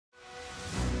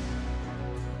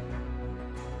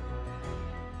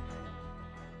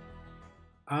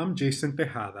I'm Jason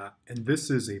Tejada, and this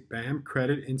is a BAM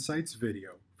Credit Insights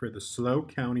video for the SLO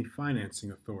County Financing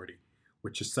Authority,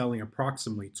 which is selling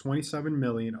approximately $27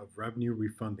 million of revenue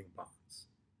refunding bonds.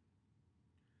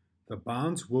 The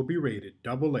bonds will be rated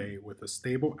AA with a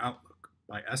stable outlook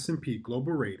by S&P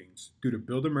Global Ratings due to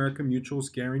Build America Mutual's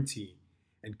guarantee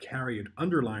and carry an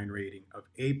underlying rating of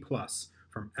A+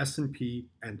 from S&P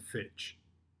and Fitch.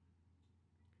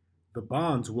 The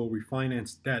bonds will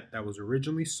refinance debt that was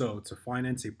originally sold to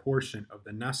finance a portion of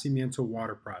the Nacimiento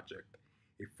Water Project,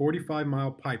 a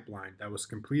 45-mile pipeline that was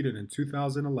completed in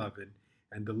 2011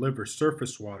 and delivers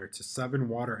surface water to 7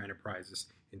 water enterprises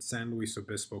in San Luis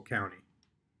Obispo County.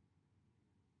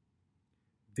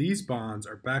 These bonds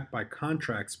are backed by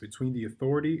contracts between the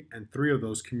authority and 3 of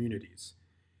those communities: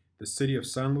 the City of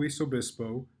San Luis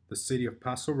Obispo, the City of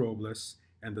Paso Robles,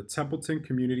 and the Templeton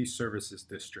Community Services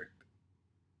District.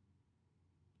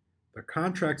 The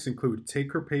contracts include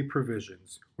take-or-pay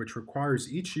provisions, which requires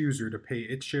each user to pay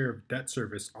its share of debt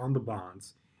service on the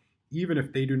bonds, even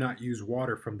if they do not use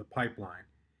water from the pipeline,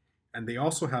 and they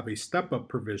also have a step-up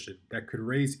provision that could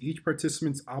raise each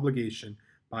participant's obligation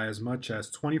by as much as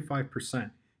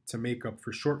 25% to make up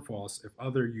for shortfalls if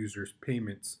other users'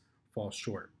 payments fall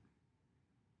short.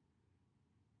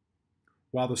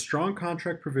 While the strong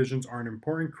contract provisions are an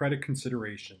important credit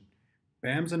consideration,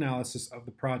 BAM's analysis of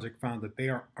the project found that they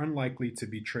are unlikely to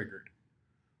be triggered.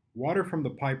 Water from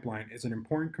the pipeline is an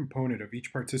important component of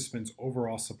each participant's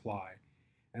overall supply,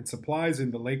 and supplies in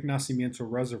the Lake Nacimiento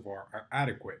reservoir are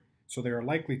adequate, so they are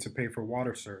likely to pay for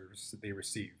water service that they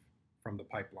receive from the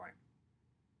pipeline.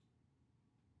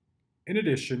 In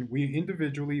addition, we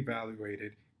individually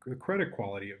evaluated the credit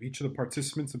quality of each of the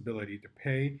participants' ability to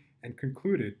pay and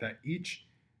concluded that each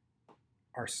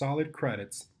are solid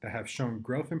credits that have shown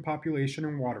growth in population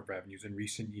and water revenues in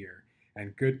recent years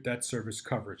and good debt service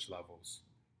coverage levels.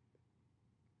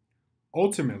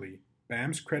 Ultimately,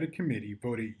 BAM's credit committee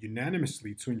voted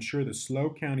unanimously to insure the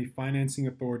SLO County Financing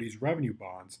Authority's revenue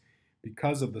bonds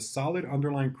because of the solid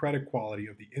underlying credit quality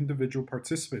of the individual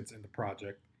participants in the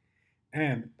project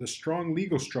and the strong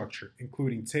legal structure,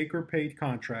 including take-or-pay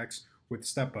contracts with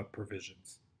step-up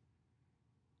provisions.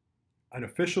 An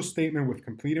official statement with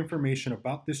complete information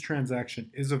about this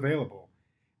transaction is available,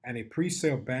 and a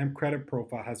pre-sale BAM credit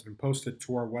profile has been posted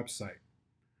to our website.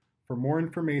 For more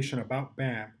information about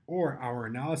BAM or our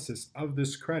analysis of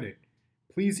this credit,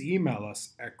 please email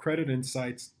us at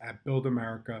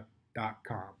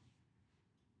creditinsights@buildamerica.com.